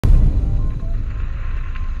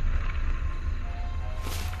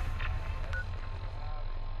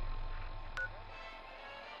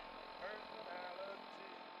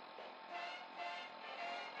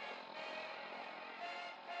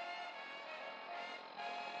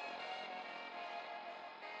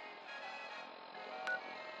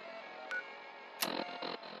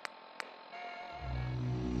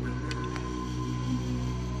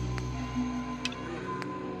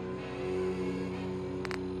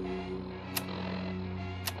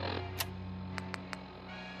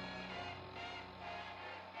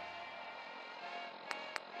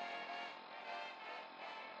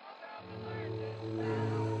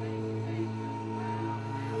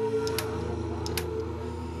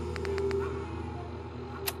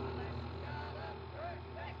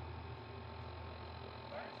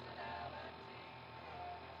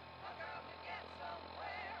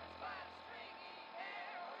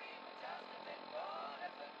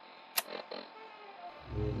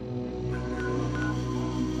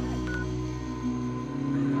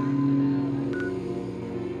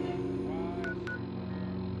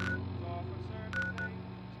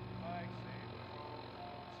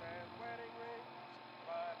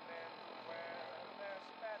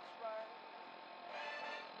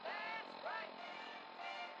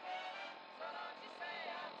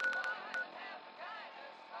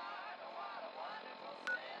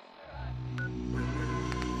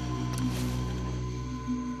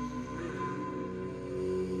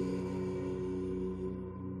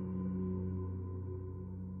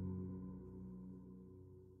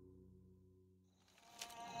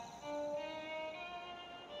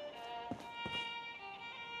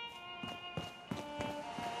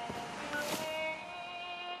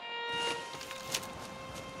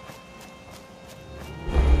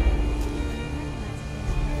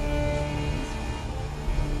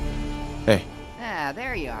Hey. Ah,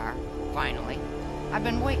 there you are. Finally. I've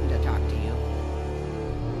been waiting to talk to you.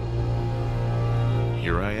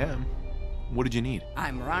 Here I am. What did you need?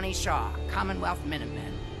 I'm Ronnie Shaw, Commonwealth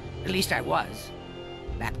Minutemen. At least I was.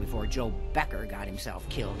 Back before Joe Becker got himself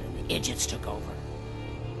killed and the idiots took over.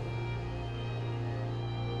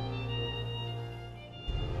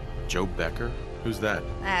 Joe Becker? Who's that?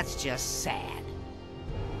 That's just sad.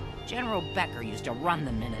 General Becker used to run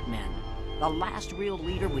the Minutemen. The last real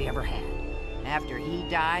leader we ever had. After he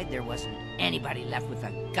died, there wasn't anybody left with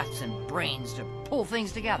the guts and brains to pull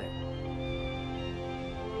things together.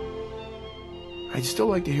 I'd still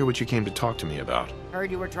like to hear what you came to talk to me about. Heard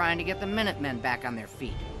you were trying to get the Minutemen back on their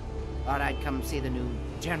feet. Thought I'd come see the new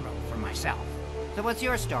general for myself. So what's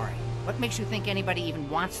your story? What makes you think anybody even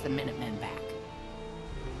wants the Minutemen back?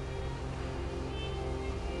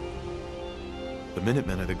 The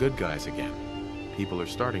Minutemen are the good guys again. People are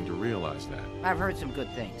starting to realize that. I've heard some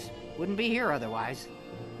good things. Wouldn't be here otherwise.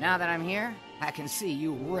 Now that I'm here, I can see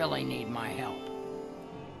you really need my help.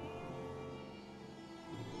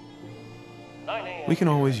 We can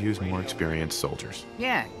always use more experienced soldiers.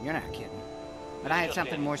 Yeah, you're not kidding. But I had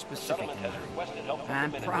something more specific in mind.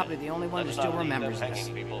 I'm probably the only one who still remembers this.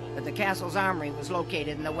 That the castle's armory was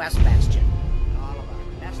located in the West Bastion. All of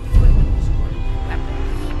our best equipment was stored.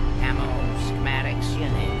 Weapons, ammo, schematics, you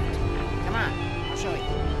name it. Come on, I'll show you.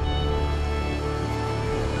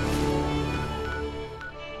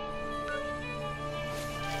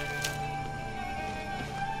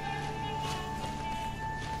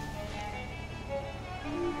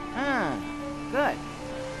 Good.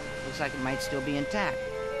 Looks like it might still be intact.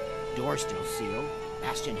 Door's still sealed.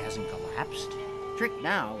 Bastion hasn't collapsed. Trick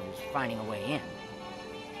now is finding a way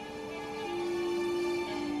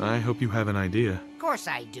in. I hope you have an idea. Of course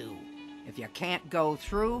I do. If you can't go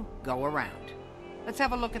through, go around. Let's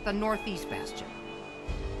have a look at the Northeast Bastion.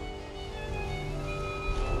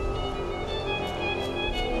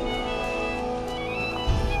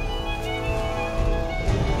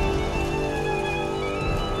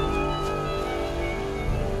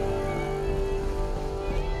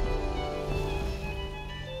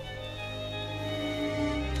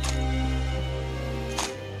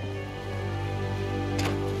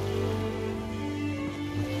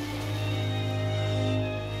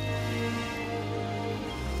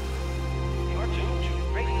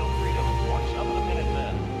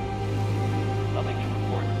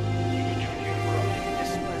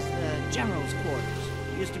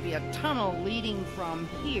 Tunnel leading from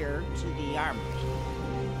here to the armory.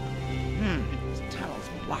 This tunnel's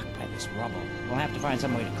blocked by this rubble. We'll have to find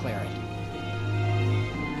some way to clear it.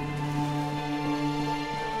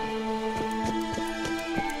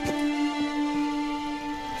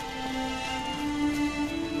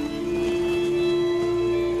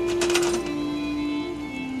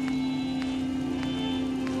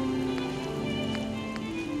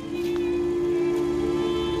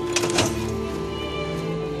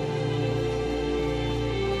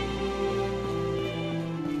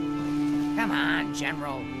 Come on,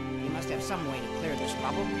 General. You must have some way to clear this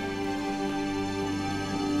rubble.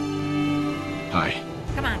 Hi.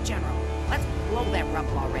 Come on, General. Let's blow that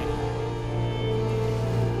rubble already.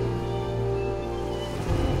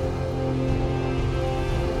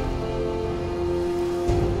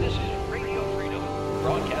 This is Radio Freedom,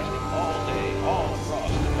 broadcasting all day, all across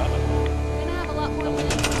the Commonwealth. We're gonna have a lot more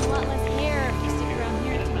wind and a lot less air if you stick around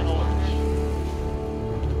here too much longer.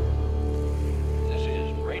 This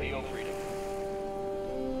is Radio Freedom.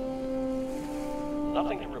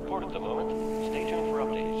 Nothing to report at the moment. Stay tuned for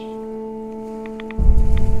updates.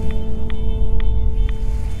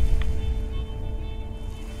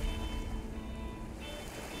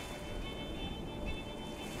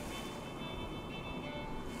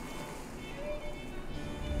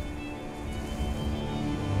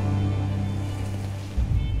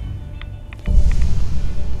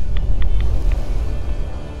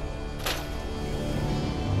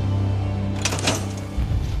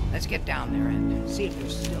 down there and see if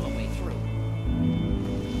there's still a way through.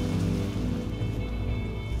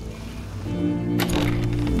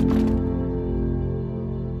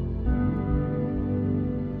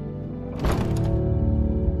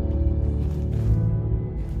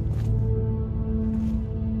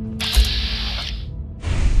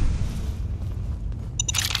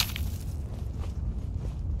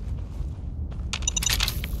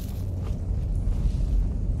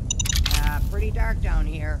 Pretty dark down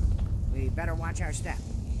here. We better watch our step.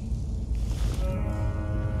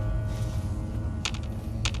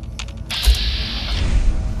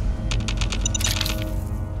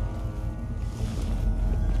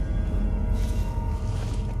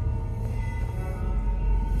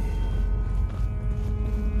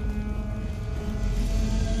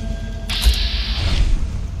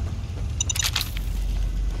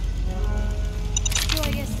 So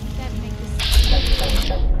I guess that makes this.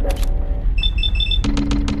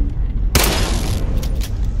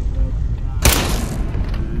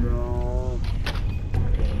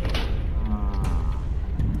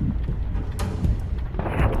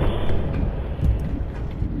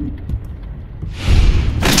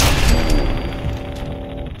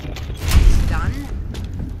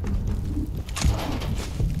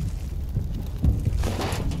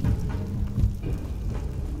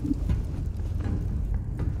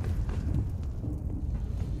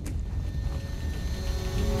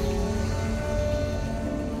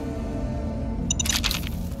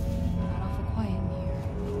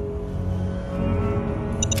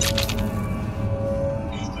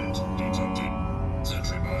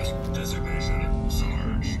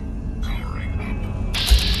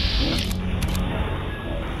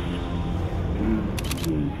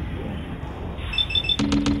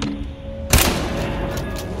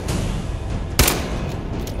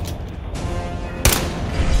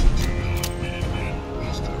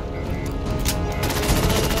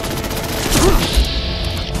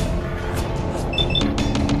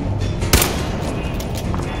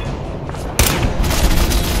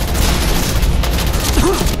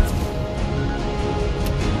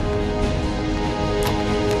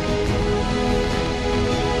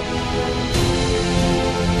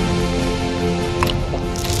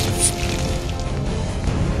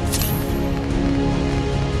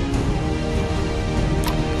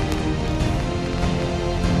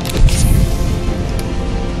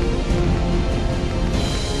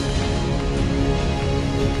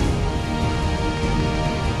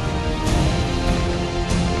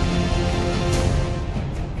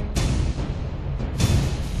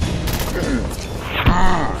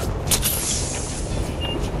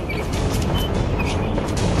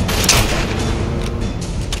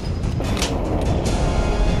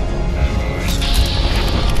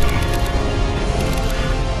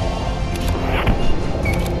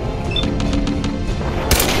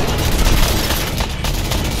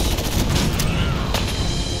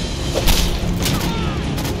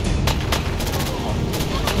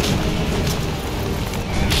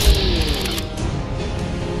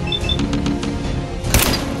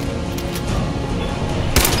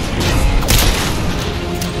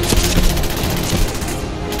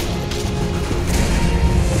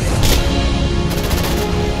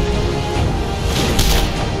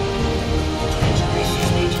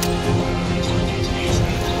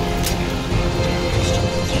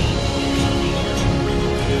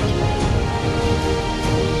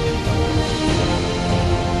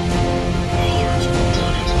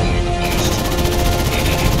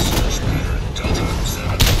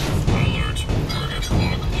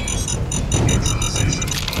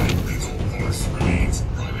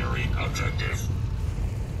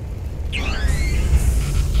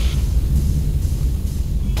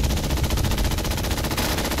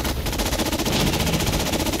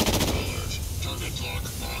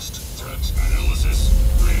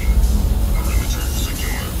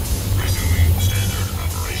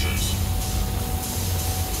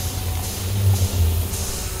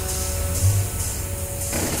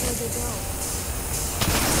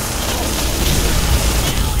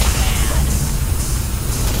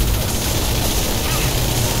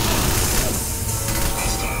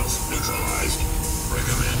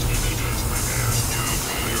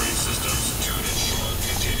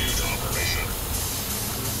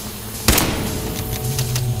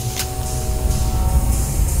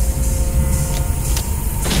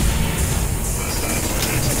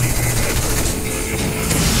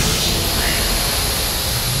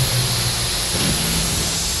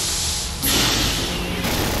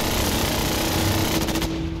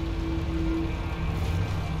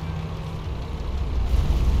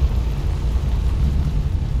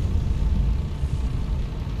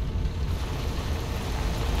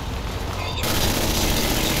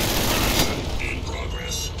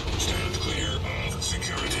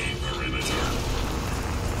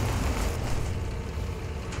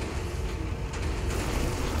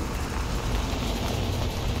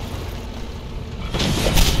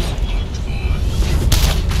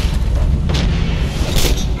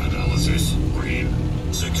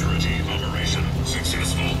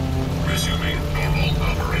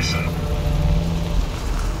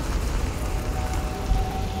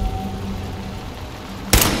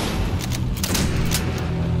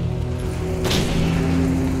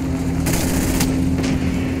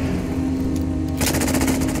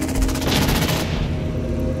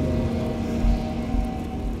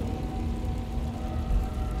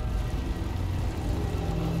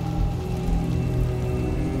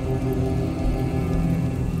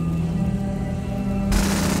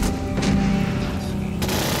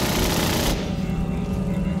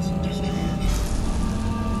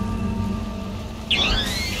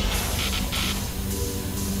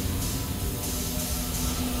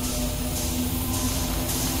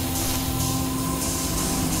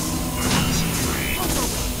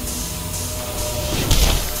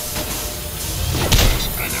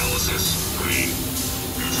 Analysis green.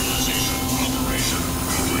 Neutralization operation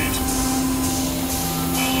complete.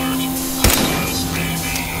 Alert. Hostiles may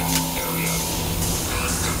be in area.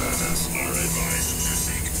 Non-combatants are advised to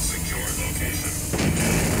seek secure location.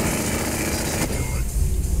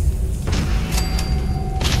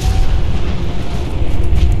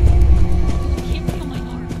 Can't feel my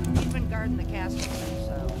arm. He's been guarding the castle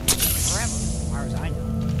since, forever, as far as I know.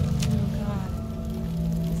 Oh god.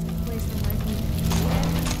 This place reminds me of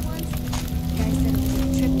once. The guy said it was a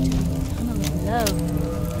trip to the tunnel of love.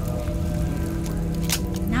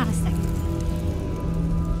 Not a second.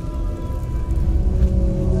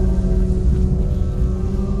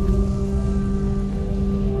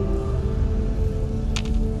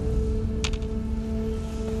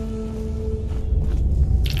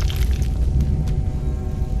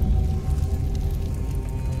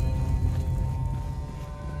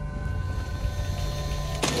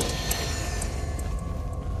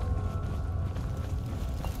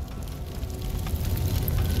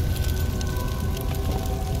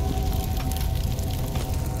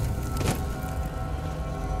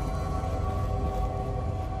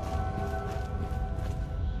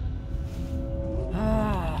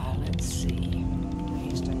 Let's see. I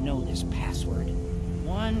used to know this password.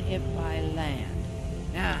 One if by land.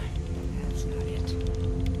 Nah, that's not it.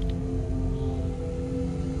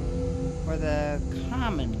 For the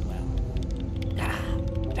Commonwealth. Ah,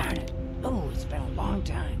 darn it. Oh, it's been a long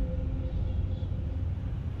time.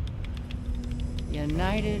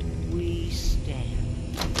 United we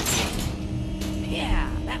stand. Yeah,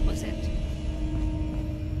 that was it.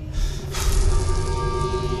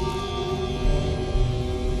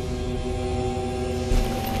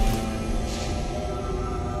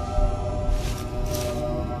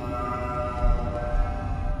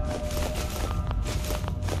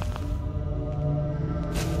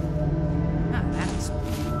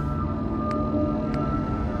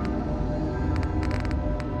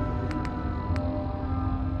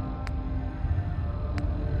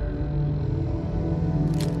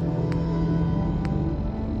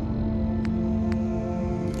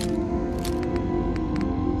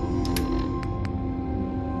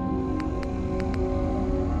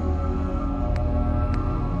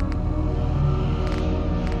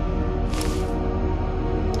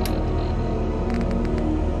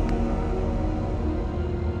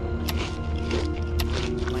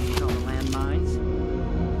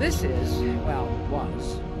 This is, well,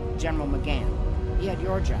 was General McGann. He had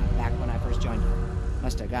your job back when I first joined you.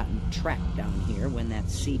 Must have gotten trapped down here when that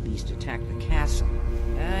sea beast attacked the castle.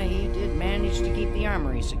 He did manage to keep the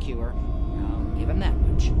armory secure. I'll give him that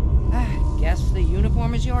much. Guess the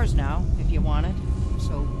uniform is yours now, if you want it.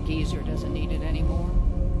 So Geezer doesn't need it anymore.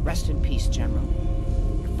 Rest in peace, General.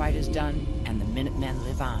 Your fight is done, and the Minutemen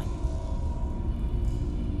live on.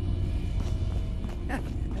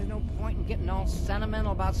 There's no point in getting all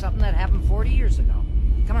sentimental about something that happened 40 years ago.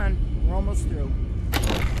 Come on, we're almost through.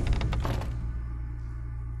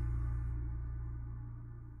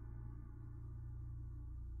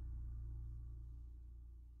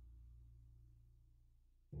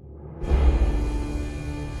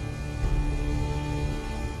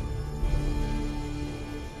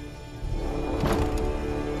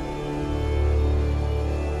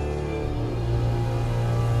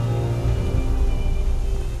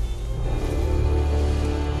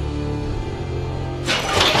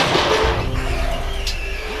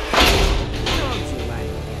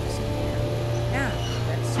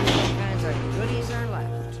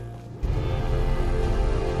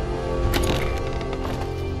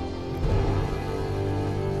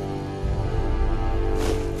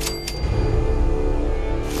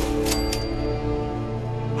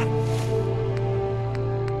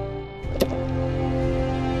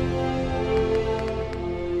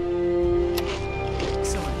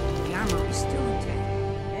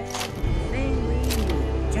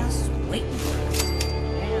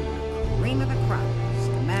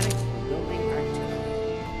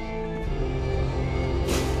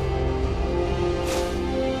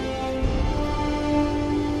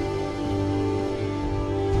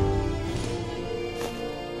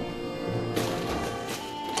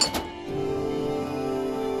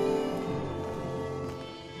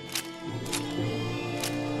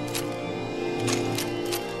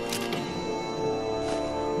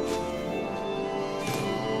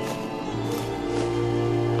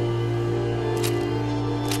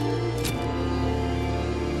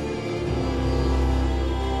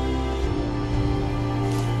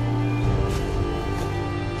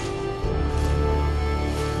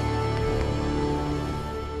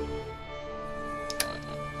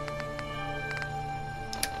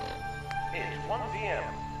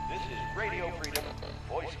 This is Radio Freedom,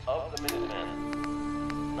 voice of the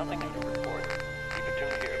Minutemen. Nothing new to report. Keep it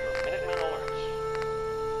tuned here for Minutemen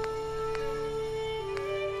alerts.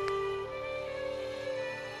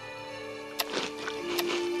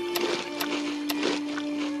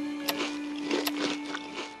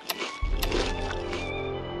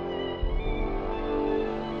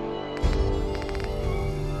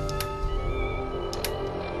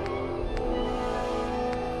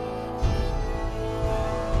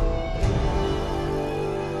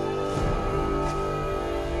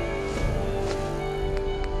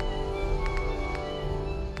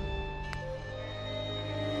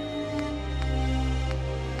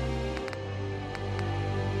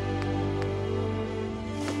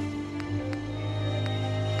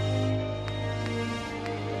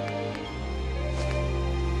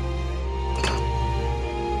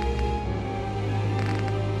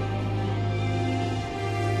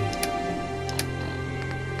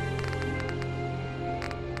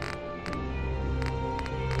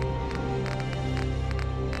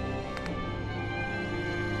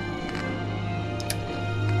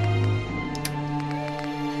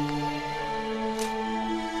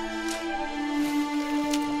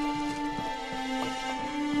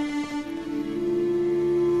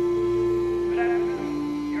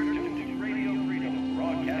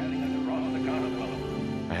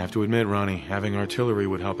 I have to admit, Ronnie, having artillery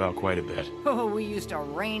would help out quite a bit. Oh, we used to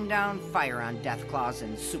rain down fire on Deathclaws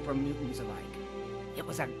and super mutants alike. It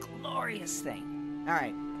was a glorious thing. All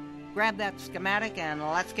right, grab that schematic and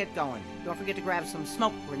let's get going. Don't forget to grab some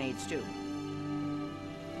smoke grenades, too.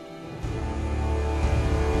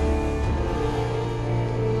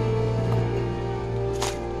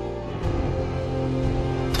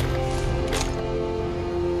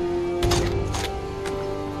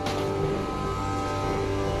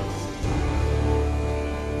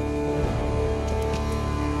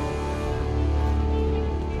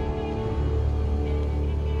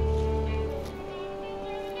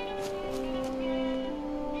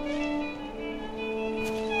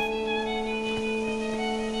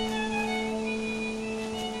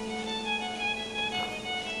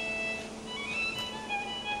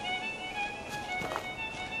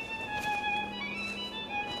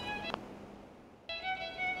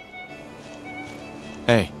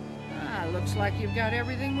 Hey, Looks like you've got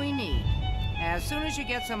everything we need. As soon as you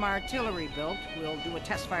get some artillery built, we'll do a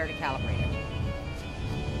test fire to calibrate it.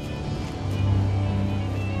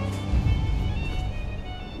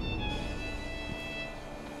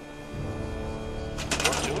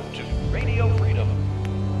 You're tuned to Radio Freedom.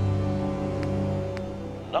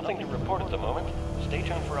 Nothing to report at the moment. Stay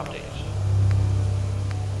tuned for updates.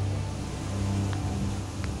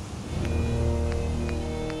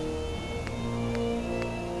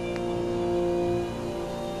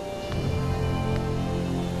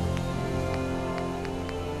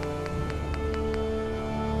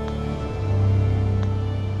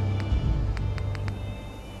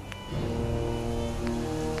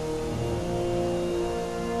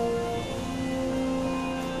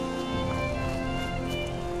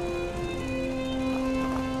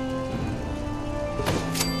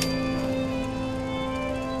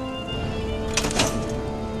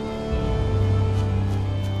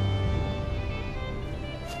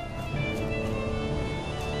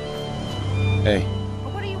 hey,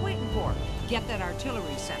 But what are you waiting for? Get that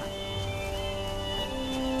artillery center.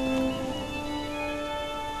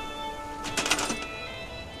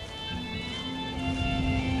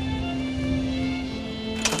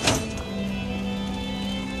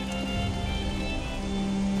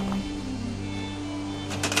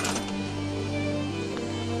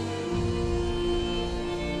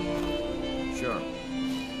 sure.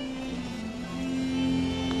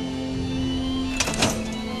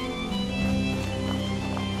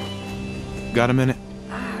 Got a minute?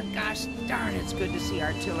 Ah, gosh darn, it's good to see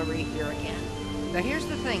artillery here again. Now here's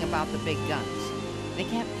the thing about the big guns. They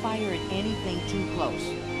can't fire at anything too close.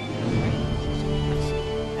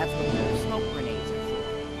 That's what the smoke grenades are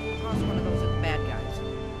for. Toss one of those at the bad guys.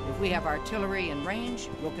 If we have artillery in range,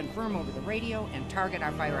 we'll confirm over the radio and target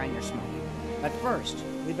our fire on your smoke. But first,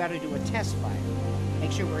 we better do a test fire.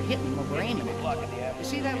 Make sure we're hitting what we're aiming at. You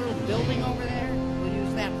see that little building over there? We'll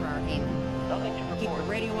use that for our aiming. Nothing to Keep report.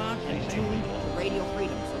 the radio on and tuned to Radio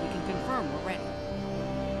Freedom so we can confirm we're ready.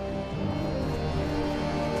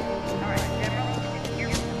 All right, General,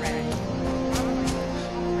 here's the ready.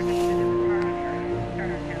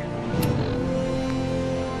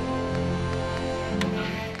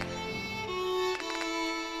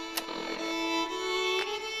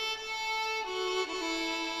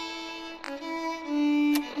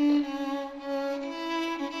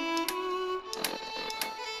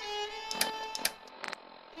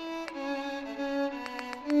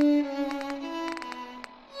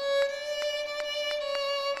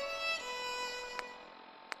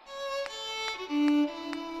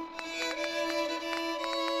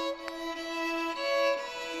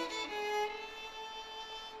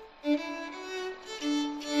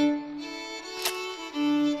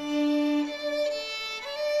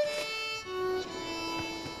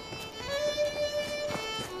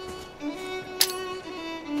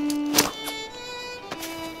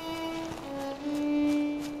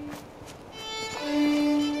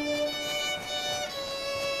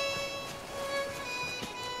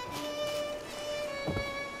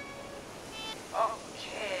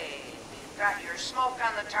 got your smoke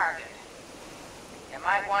on the target. You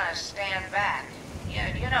might want to stand back.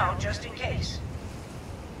 Yeah, you know, just in case.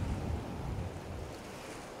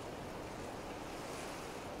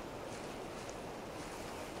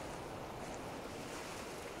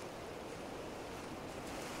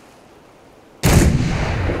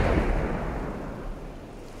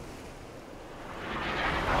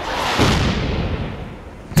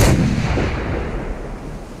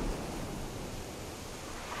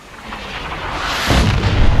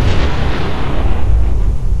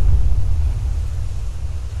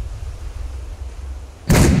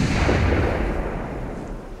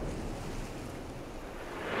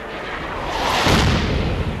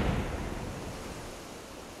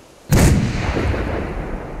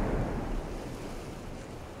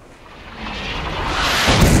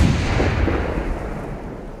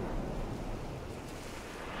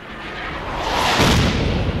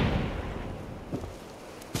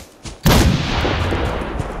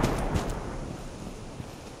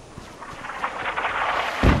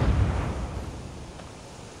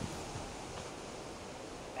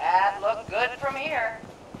 Good from here.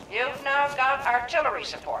 You've now got artillery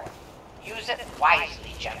support. Use it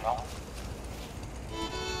wisely, General.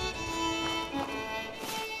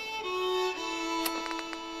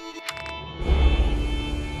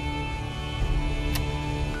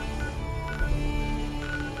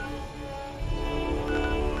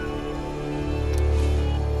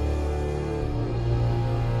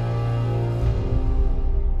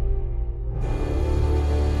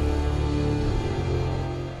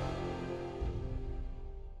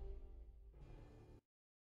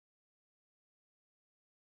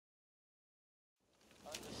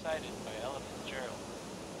 Undecided by Ella Fitzgerald.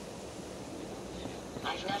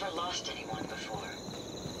 I've never lost anyone before.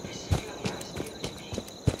 This failure is new to me.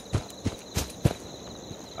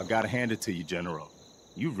 I've got to hand it to you, General.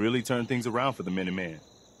 You really turned things around for the Minutemen.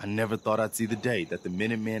 I never thought I'd see the day that the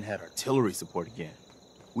Minutemen had artillery support again.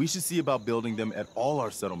 We should see about building them at all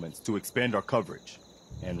our settlements to expand our coverage.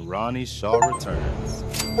 And Ronnie Shaw returns.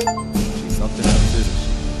 She's something else, isn't she?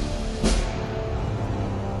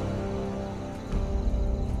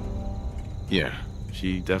 Yeah,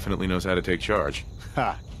 she definitely knows how to take charge.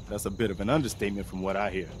 Ha! That's a bit of an understatement from what I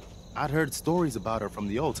hear. I'd heard stories about her from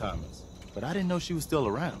the old-timers, but I didn't know she was still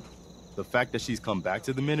around. The fact that she's come back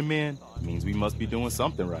to the Minutemen means we must be doing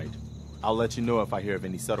something right. I'll let you know if I hear of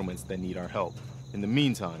any settlements that need our help. In the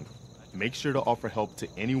meantime, make sure to offer help to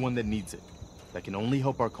anyone that needs it. That can only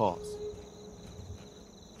help our cause.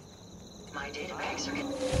 My data banks are...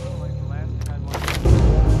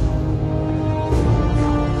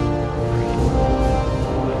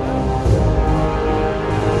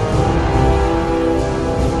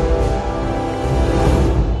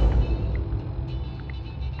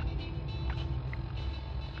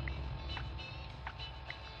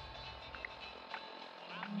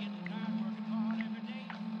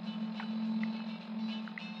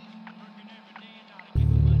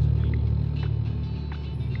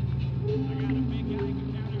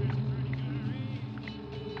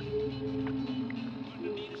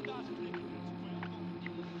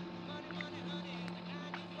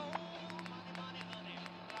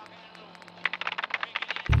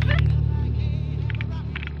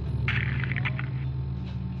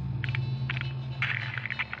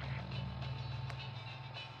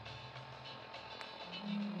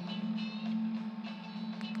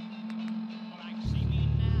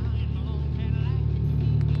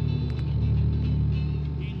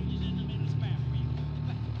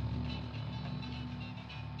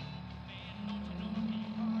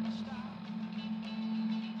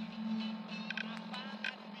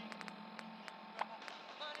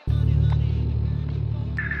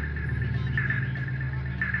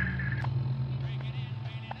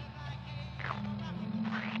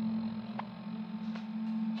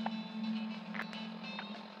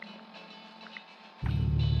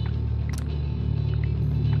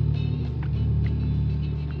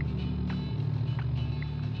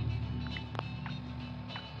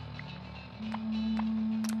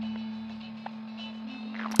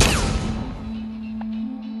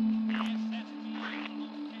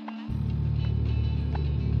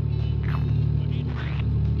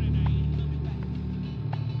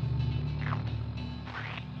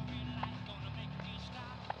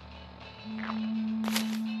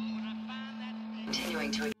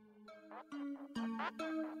 Continuing to...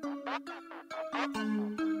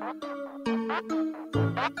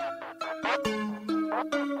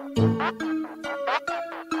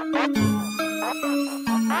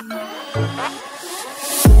 Thank you.